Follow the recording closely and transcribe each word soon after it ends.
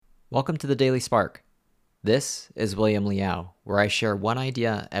Welcome to the Daily Spark. This is William Liao, where I share one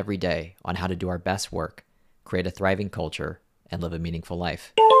idea every day on how to do our best work, create a thriving culture, and live a meaningful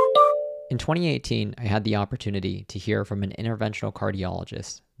life. In 2018, I had the opportunity to hear from an interventional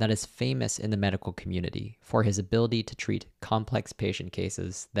cardiologist that is famous in the medical community for his ability to treat complex patient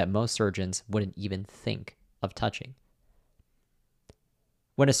cases that most surgeons wouldn't even think of touching.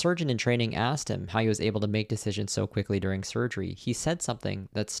 When a surgeon in training asked him how he was able to make decisions so quickly during surgery, he said something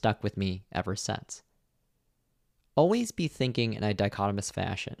that stuck with me ever since. Always be thinking in a dichotomous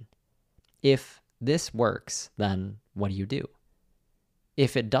fashion. If this works, then what do you do?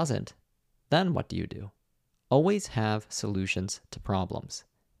 If it doesn't, then what do you do? Always have solutions to problems.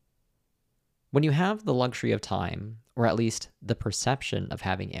 When you have the luxury of time, or at least the perception of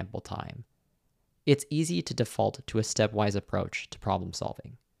having ample time, it's easy to default to a stepwise approach to problem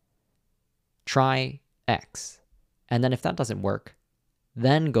solving. Try X, and then if that doesn't work,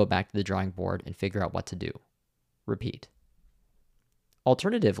 then go back to the drawing board and figure out what to do. Repeat.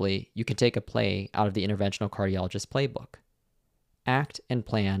 Alternatively, you can take a play out of the interventional cardiologist playbook. Act and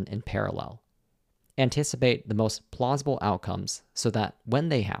plan in parallel. Anticipate the most plausible outcomes so that when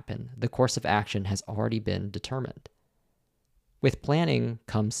they happen, the course of action has already been determined. With planning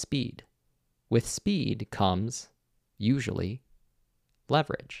comes speed. With speed comes, usually,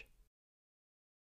 leverage.